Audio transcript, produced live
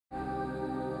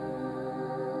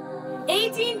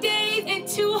18 days and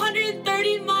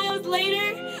 230 miles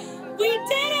later, we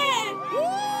did it!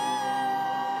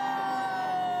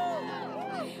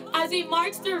 As we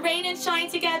marched through rain and shine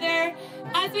together,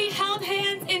 as we held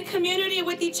hands in community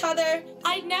with each other,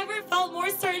 I never felt more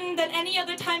certain than any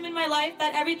other time in my life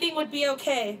that everything would be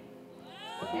okay.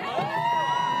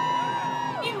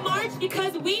 We march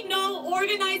because we know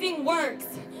organizing works.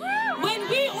 When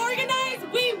we organize,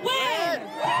 we win!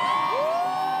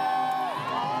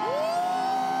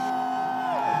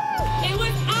 It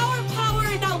was our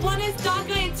power that won us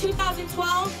DACA in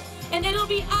 2012, and it'll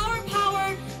be our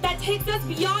power that takes us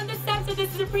beyond the steps of the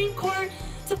Supreme Court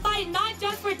to fight not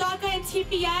just for DACA and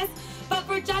TPS, but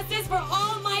for justice for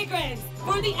all migrants,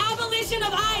 for the abolition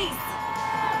of ICE,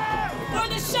 for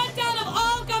the shutdown of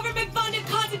all government-funded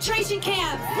concentration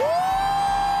camps.